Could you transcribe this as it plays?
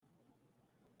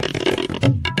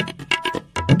नमस्ते,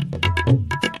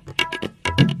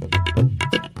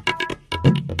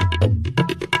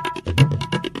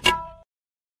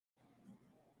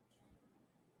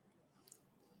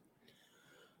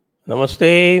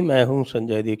 मैं हूं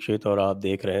संजय दीक्षित और आप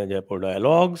देख रहे हैं जयपुर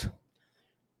डायलॉग्स,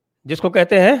 जिसको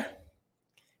कहते हैं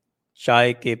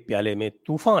चाय के प्याले में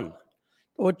तूफान।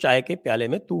 तो वो चाय के प्याले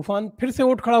में तूफान फिर से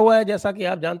उठ खड़ा हुआ है। जैसा कि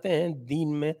आप जानते हैं, दीन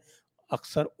में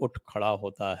अक्सर उठ खड़ा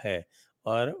होता है,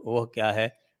 और वो क्या है?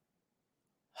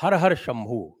 हर हर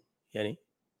शंभू, यानी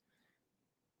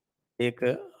एक,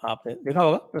 आपने देखा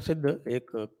होगा, प्रसिद्ध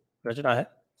एक रचना है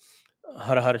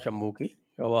हर हर शंभू की।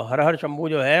 तो वो हर हर शंभू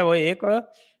जो है वो एक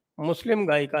मुस्लिम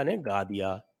गायिका ने गा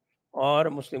दिया, और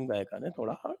मुस्लिम गायिका ने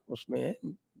थोड़ा उसमें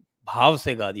भाव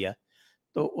से गा दिया।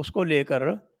 तो उसको लेकर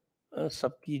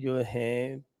सबकी जो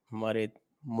है, हमारे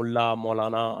मुल्ला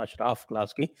मौलाना अशराफ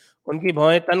क्लास की, उनकी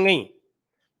भौहें तन गईं।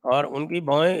 और उनकी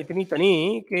भौहें इतनी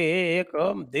तनी कि एक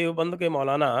देवबंद के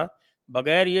मौलाना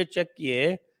बगैर ये चेक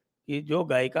किए कि जो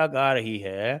गायिका गा रही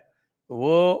है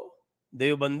वो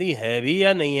देवबंदी है भी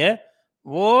या नहीं है,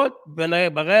 वो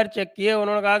बगैर चेक किए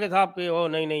उन्होंने कहा कि साहब कि ओ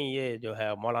नहीं नहीं, ये जो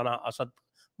है मौलाना असद,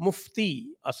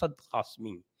 मुफ्ती असद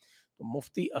कासमी। तो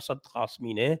मुफ्ती असद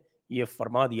कासमी ने ये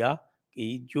फरमा दिया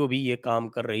कि जो भी ये काम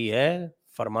कर रही है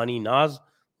फरमानी नाज,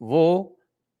 वो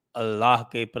अल्लाह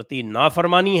के प्रति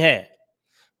नाफरमानी है।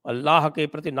 अल्लाह के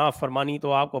प्रति नाफरमानी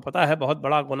तो आपको पता है बहुत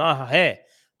बड़ा गुनाह है।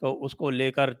 तो उसको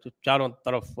लेकर चारों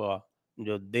तरफ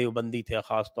जो देवबंदी थे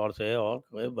ख़ास तौर से, और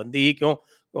बंदी ही क्यों,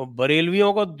 तो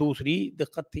बरेलवियों को दूसरी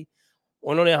दिक्कत थी।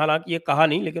 उन्होंने हालांकि ये कहा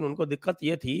नहीं, लेकिन उनको दिक्कत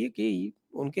ये थी कि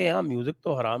उनके यहाँ म्यूज़िक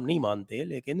तो हराम नहीं मानते,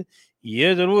 लेकिन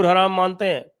ये ज़रूर हराम मानते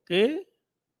हैं कि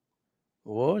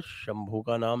वो शंभू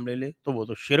का नाम ले ले, तो वो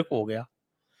तो शिरक हो गया।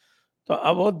 तो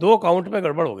अब वो 2 काउंट पे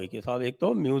गड़बड़ हो गई कि साहब, एक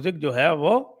तो म्यूज़िक जो है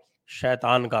वो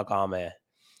शैतान का काम है,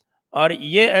 और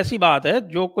ये ऐसी बात है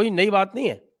जो कोई नई बात नहीं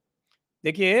है।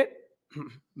 देखिए,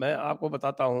 मैं आपको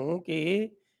बताता हूँ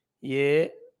कि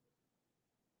ये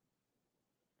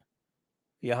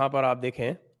यहाँ पर आप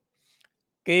देखें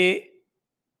कि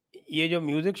ये जो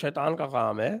म्यूज़िक शैतान का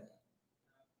काम है,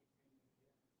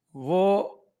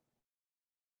 वो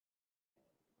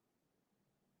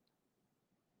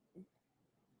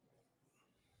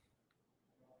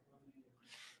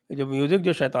जो म्यूज़िक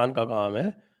जो शैतान का काम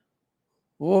है,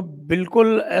 वो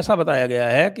बिल्कुल ऐसा बताया गया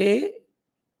है कि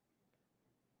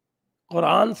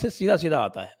कुरान से सीधा-सीधा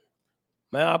आता है।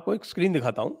 मैं आपको एक स्क्रीन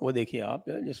दिखाता हूँ, वो देखिए आप,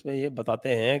 जिसमें ये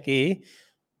बताते हैं कि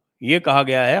ये कहा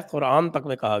गया है, कुरान तक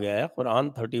में कहा गया है, कुरान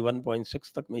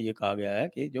 31.6 तक में ये कहा गया है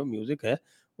कि जो म्यूज़िक है,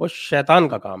 वो शैतान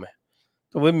का काम है।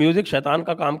 तो वो म्यूज़िक शैतान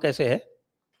का काम कैसे है,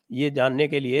 ये जानने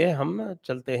के लिए हम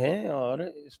चलते हैं और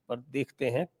इस पर देखते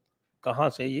हैं कहाँ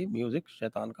से ये म्यूज़िक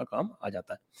शैतान का काम आ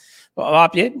जाता है। तो अब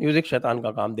आप ये म्यूज़िक शैतान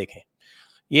का काम देखें।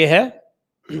 ये है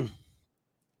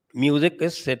म्यूज़िक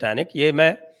इज़ सैटानिक। ये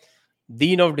मैं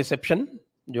दीन ऑफ डिसेप्शन,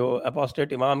 जो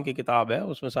अपोस्टेट इमाम की किताब है,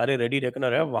 उसमें सारे रेडी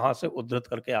रेकनर है, वहाँ से उद्धृत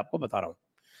करके आपको बता रहा हूँ।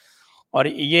 और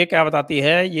ये क्या बताती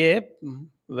है, ये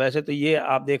वैसे तो ये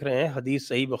आप देख रहे हैं हदीस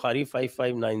सही बुखारी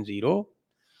 5590,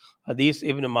 हदीस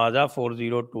इब्न माजा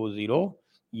 4020।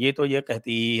 ये तो ये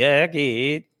कहती ही है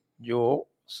कि जो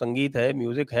संगीत है,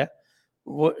 म्यूज़िक है,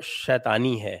 वो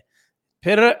शैतानी है।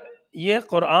 फिर ये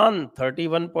कुरान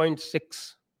 31.6,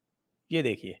 ये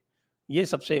देखिए, ये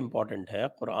सबसे इम्पोर्टेंट है।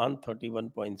 कुरान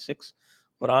 31.6,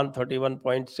 कुरान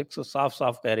 31.6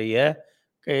 साफ-साफ कह रही है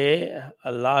कि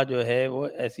अल्लाह जो है वो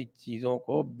ऐसी चीज़ों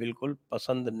को बिल्कुल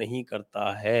पसंद नहीं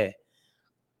करता है।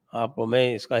 आपको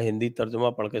मैं इसका हिंदी तर्जुमा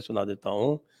पढ़ के सुना देता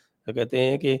हूँ। तो कहते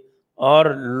हैं कि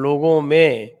और लोगों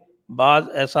में बाज़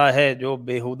ऐसा है जो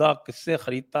बेहुदा किस्से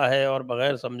खरीदता है और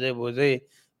बग़ैर समझे-बूझे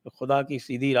खुदा की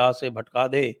सीधी राह से भटका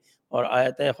दे और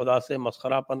आयतें खुदा से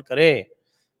मसखरापन करे।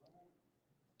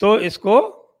 तो इसको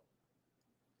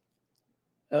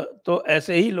तो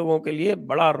ऐसे ही लोगों के लिए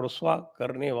बड़ा रुस्वा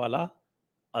करने वाला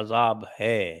अज़ाब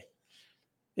है।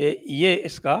 ये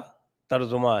इसका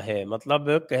तर्जुमा है। मतलब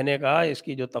कहने का,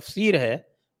 इसकी जो तफसीर है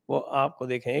वो आपको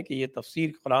देखें कि ये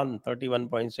तफसीर कुरान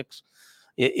 31.6,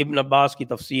 ये इब्न अब्बास की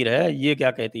तफसीर है। ये क्या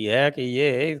कहती है कि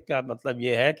ये, इसका मतलब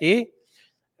ये है कि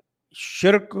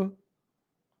शिर्क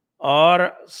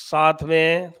और साथ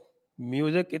में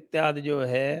म्यूज़िक इत्यादि जो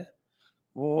है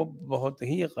वो बहुत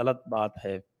ही गलत बात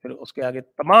है। फिर उसके आगे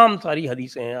तमाम सारी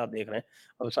हदीसें हैं, आप देख रहे हैं।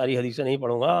 अब सारी हदीसें नहीं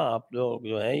पढ़ूँगा, आप लोग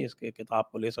जो है इसके किताब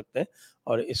को ले सकते हैं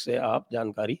और इससे आप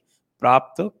जानकारी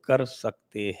प्राप्त कर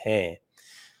सकते हैं।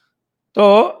 तो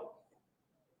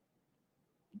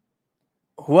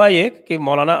हुआ ये कि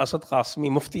मौलाना असद कासमी,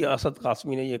 मुफ्ती असद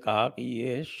कासमी ने ये कहा कि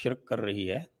ये शिर्क कर रही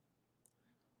है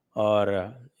और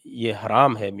ये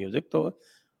हराम है म्यूज़िक। तो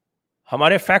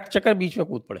हमारे फैक्ट चेकर बीच में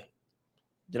कूद पड़े।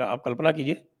 जरा आप कल्पना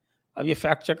कीजिए। अब ये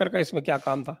फैक्ट चेकर का इसमें क्या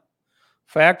काम था?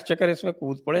 फैक्ट चेकर इसमें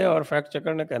कूद पड़े और फैक्ट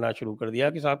चेकर ने कहना शुरू कर दिया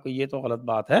कि साहब ये तो गलत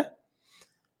बात है,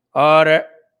 और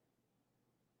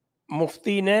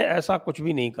मुफ्ती ने ऐसा कुछ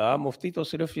भी नहीं कहा। मुफ्ती तो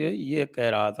सिर्फ ये कह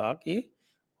रहा था कि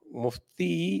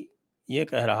मुफ्ती ये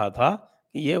कह रहा था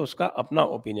कि ये उसका अपना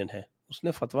ओपिनियन है,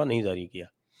 उसने फतवा नहीं जारी किया।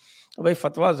 तो भाई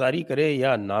फतवा जारी करे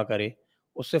या ना करे,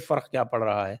 उससे फ़र्क क्या पड़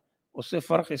रहा है? उससे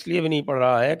फ़र्क इसलिए भी नहीं पड़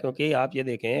रहा है क्योंकि आप ये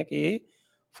देखें कि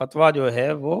फतवा जो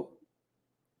है वो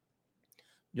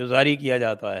जो जारी किया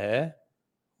जाता है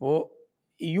वो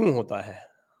यूँ होता है।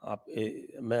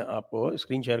 मैं आपको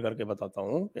स्क्रीन शेयर करके बताता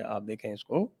हूँ कि आप देखें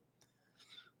इसको।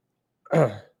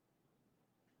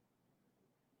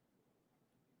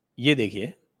 ये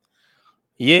देखिए,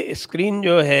 ये स्क्रीन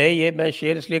जो है ये मैं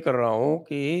शेयर इसलिए कर रहा हूँ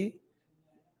कि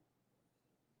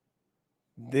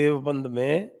देवबंद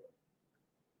में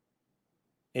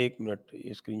 1 मिनट,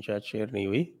 ये स्क्रीन शायद शेयर नहीं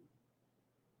हुई।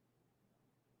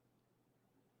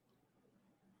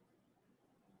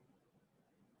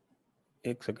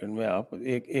 एक सेकंड में आप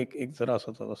एक एक एक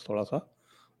ज़रा-सा थोड़ा-सा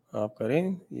आप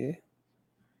करें ये।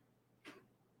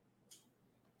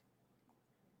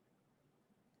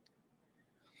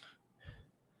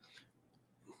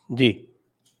 जी,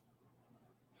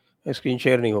 स्क्रीन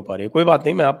शेयर नहीं हो पा रही है। कोई बात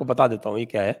नहीं, मैं आपको बता देता हूँ ये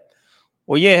क्या है।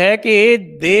 वो ये है कि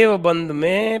देवबंद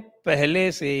में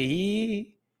पहले से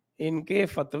ही इनके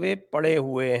फ़तवे पड़े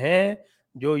हुए हैं,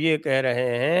 जो ये कह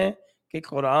रहे हैं कि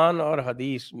कुरान और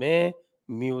हदीस में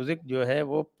म्यूज़िक जो है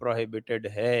वो प्रोहिबिटेड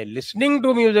है। लिसनिंग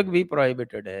टू म्यूज़िक भी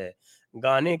प्रोहिबिटेड है।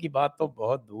 गाने की बात तो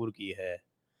बहुत दूर की है।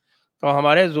 तो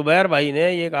हमारे ज़ुबैर भाई ने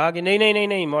ये कहा कि नहीं, नहीं, नहीं,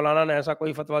 नहीं, मौलाना ने ऐसा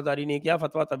कोई फ़तवा जारी नहीं किया,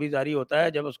 फ़तवा तभी जारी होता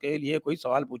है जब उसके लिए कोई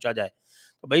सवाल पूछा जाए।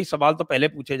 तो भई सवाल तो पहले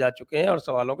पूछे जा चुके हैं और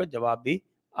सवालों के जवाब भी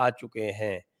आ चुके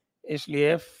हैं।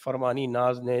 इसलिए फरमानी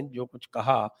नाज़ ने जो कुछ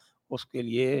कहा उसके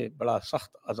लिए बड़ा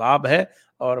सख्त अज़ाब है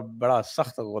और बड़ा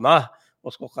सख्त गुनाह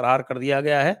उसको करार कर दिया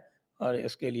गया है, और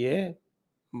इसके लिए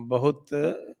बहुत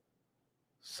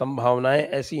संभावनाएँ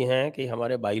ऐसी हैं कि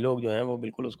हमारे भाई लोग जो हैं वो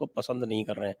बिल्कुल उसको पसंद नहीं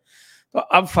कर रहे हैं। तो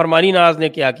अब फरमानी नाज़ ने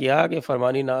क्या किया कि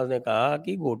फरमानी नाज़ ने कहा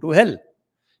कि गो टू हेल,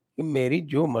 कि मेरी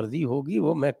जो मर्ज़ी होगी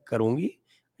वो मैं करूँगी।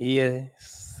 ये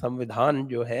संविधान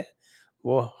जो है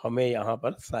वो हमें यहाँ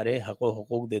पर सारे हक़ व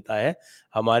हुकूक देता है।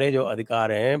 हमारे जो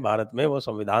अधिकार हैं भारत में वो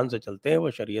संविधान से चलते हैं,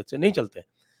 वो शरीयत से नहीं चलते।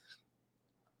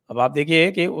 अब आप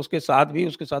देखिए कि उसके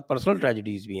साथ पर्सनल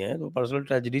ट्रेजेडीज़ भी हैं, तो पर्सनल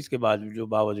ट्रेजेडीज़ के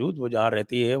बावजूद वो जहाँ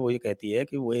रहती है, वो ये कहती है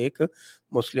कि वो एक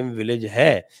मुस्लिम विलेज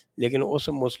है, लेकिन उस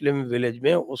मुस्लिम विलेज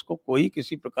में उसको कोई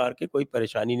किसी प्रकार की कोई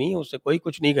परेशानी नहीं है, उससे कोई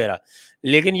कुछ नहीं कह रहा।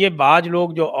 लेकिन ये बाज़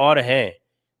लोग जो और हैं,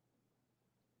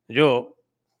 जो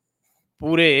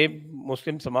पूरे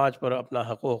मुस्लिम समाज पर अपना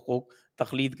हक़ व हुकूक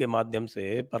तक़लीद के माध्यम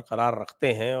से बरकरार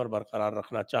रखते हैं और बरकरार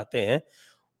रखना चाहते हैं,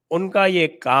 उनका ये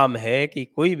काम है कि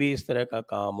कोई भी इस तरह का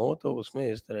काम हो तो उसमें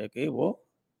इस तरह के वो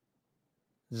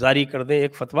जारी कर दें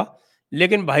एक फ़तवा।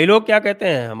 लेकिन भाई लोग क्या कहते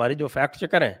हैं, हमारे जो फैक्ट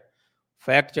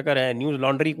चेकर हैं, न्यूज़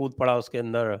लॉन्ड्री कूद पड़ा उसके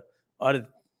अंदर, और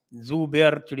ज़ू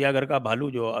बेयर चिड़ियाघर का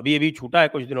भालू जो अभी-अभी छूटा है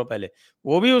कुछ दिनों पहले,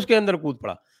 वो भी उसके अंदर कूद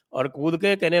पड़ा और कूद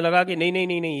के कहने लगा कि नहीं, नहीं,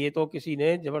 नहीं, नहीं, ये तो किसी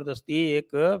ने ज़बरदस्ती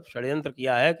एक षड्यंत्र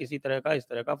किया है, किसी तरह का इस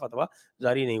तरह का फ़तवा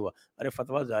जारी नहीं हुआ। अरे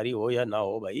फ़तवा जारी हो या ना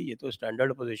हो भाई, ये तो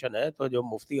स्टैंडर्ड पोज़ीशन है। तो जो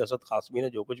मुफ्ती असद क़ासमी ने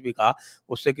जो कुछ भी कहा,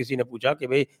 उससे किसी ने पूछा कि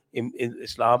भई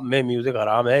इस्लाम में म्यूज़िक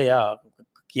हराम है या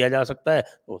किया जा सकता है?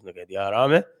 तो उसने कह दिया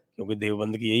हराम है, क्योंकि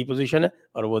देवबंद की यही पोज़ीशन है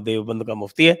और वो देवबंद का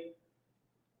मुफ्ती है।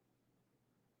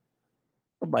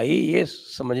 तो भाई ये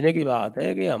समझने की बात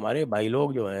है कि हमारे भाई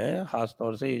लोग जो हैं, ख़ास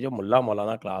तौर से ये जो मुल्ला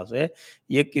मौलाना क्लास है,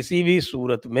 ये किसी भी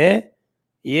सूरत में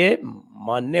ये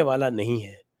मानने वाला नहीं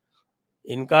है।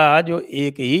 इनका जो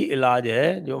एक ही इलाज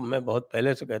है, जो मैं बहुत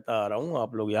पहले से कहता आ रहा हूँ,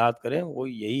 आप लोग याद करें, वो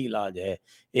यही इलाज है।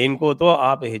 इनको तो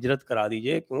आप हिजरत करा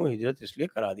दीजिए। क्यों हिजरत? इसलिए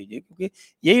करा दीजिए क्योंकि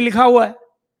यही लिखा हुआ है।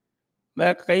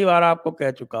 मैं कई बार आपको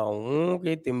कह चुका हूँ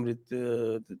कि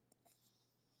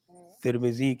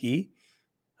तिर्मिज़ी की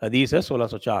हदीस है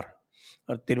 1604,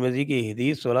 और तिर्मिज़ी की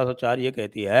हदीस 1604 ये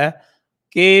कहती है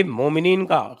कि मोमिनीन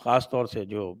का, ख़ास तौर से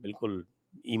जो बिल्कुल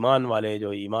ईमान वाले,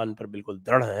 जो ईमान पर बिल्कुल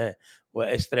दृढ़ हैं, वो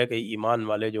इस तरह के ईमान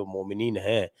वाले जो मोमिनीन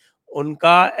हैं,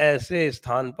 उनका ऐसे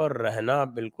स्थान पर रहना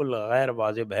बिल्कुल गैर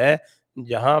वाजिब है,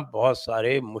 जहाँ बहुत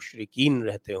सारे मुशरिकीन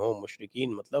रहते हों।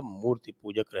 मुशरिकीन मतलब मूर्ति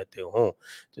पूजक रहते हों।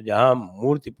 तो जहाँ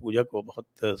मूर्ति पूजक वो बहुत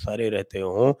सारे रहते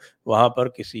हों, वहाँ पर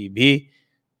किसी भी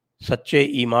सच्चे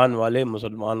ईमान वाले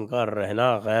मुसलमान का रहना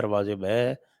गैर वाजिब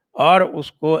है, और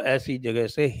उसको ऐसी जगह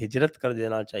से हिजरत कर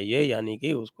देना चाहिए, यानी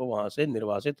कि उसको वहाँ से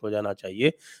निर्वासित हो जाना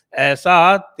चाहिए।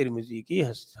 ऐसा तिर्मिज़ी की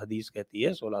हदीस कहती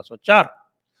है 1604।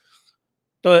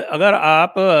 तो अगर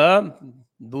आप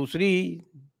दूसरी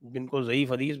جن کو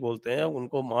ضعیف حدیث بولتے ہیں ان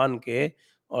کو مان کے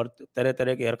اور طرح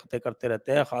طرح کی حرکتیں کرتے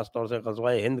رہتے ہیں، خاص طور سے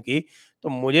غزوہ ہند کی، تو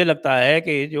مجھے لگتا ہے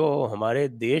کہ جو ہمارے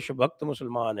دیش بھکت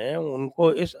مسلمان ہیں ان کو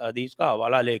اس حدیث کا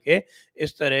حوالہ لے کے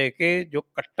اس طرح کے جو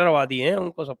کٹر وادی ہیں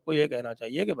ان کو سب کو یہ کہنا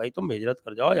چاہیے کہ بھائی تم ہجرت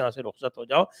کر جاؤ، یہاں سے رخصت ہو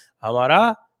جاؤ،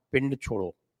 ہمارا پنڈ چھوڑو،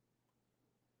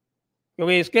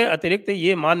 کیونکہ اس کے اترکت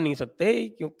یہ مان نہیں سکتے،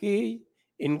 کیونکہ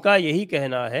ان کا یہی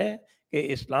کہنا ہے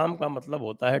کہ اسلام کا مطلب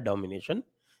ہوتا ہے ڈومینیشن،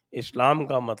 اسلام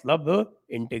کا مطلب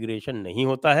انٹیگریشن نہیں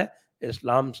ہوتا ہے،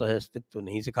 اسلام سہ استتو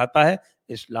نہیں سکھاتا ہے،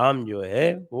 اسلام جو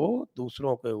ہے وہ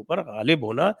دوسروں کے اوپر غالب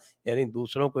ہونا، یعنی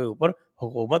دوسروں کے اوپر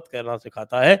حکومت کرنا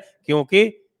سکھاتا ہے، کیونکہ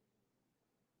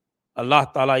اللہ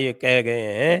تعالیٰ یہ کہہ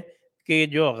گئے ہیں کہ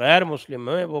جو غیر مسلم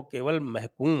ہیں وہ کیول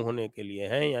محکوم ہونے کے لیے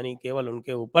ہیں، یعنی کیول ان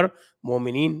کے اوپر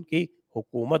مومنین کی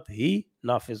حکومت ہی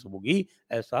نافذ ہوگی،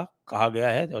 ایسا کہا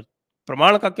گیا ہے۔ اور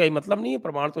پرمان کا کوئی مطلب نہیں ہے،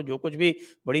 پرمان تو جو کچھ بھی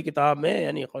بڑی کتاب میں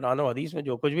یعنی قرآن و حدیث میں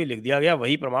جو کچھ بھی لکھ دیا گیا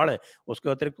وہی پرمان ہے، اس کے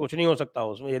اترکت کچھ نہیں ہو سکتا۔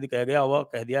 اس میں یدی کہہ گیا ہوا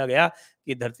کہہ دیا گیا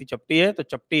کہ دھرتی چپٹی ہے تو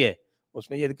چپٹی ہے، اس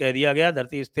میں یہ کہہ دیا گیا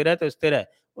دھرتی استھر ہے تو استھر ہے،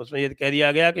 اس میں یہ کہہ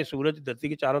دیا گیا کہ سورج دھرتی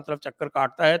کے چاروں طرف چکر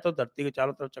کاٹتا ہے تو دھرتی کے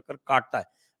چاروں طرف چکر کاٹتا ہے،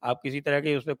 آپ کسی طرح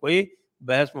کی اس میں کوئی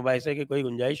بحث مباحثے کی کوئی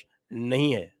گنجائش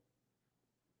نہیں ہے۔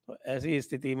 تو ایسی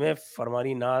استھتی میں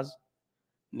فرمانی ناز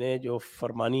نے جو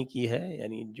فرمانی کی ہے،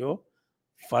 یعنی جو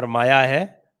فرمایا ہے،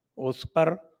 اس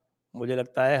پر مجھے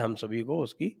لگتا ہے ہم سبھی کو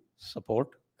اس کی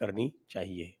سپورٹ کرنی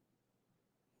چاہیے۔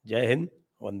 جے ہند،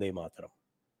 وندے ماترم۔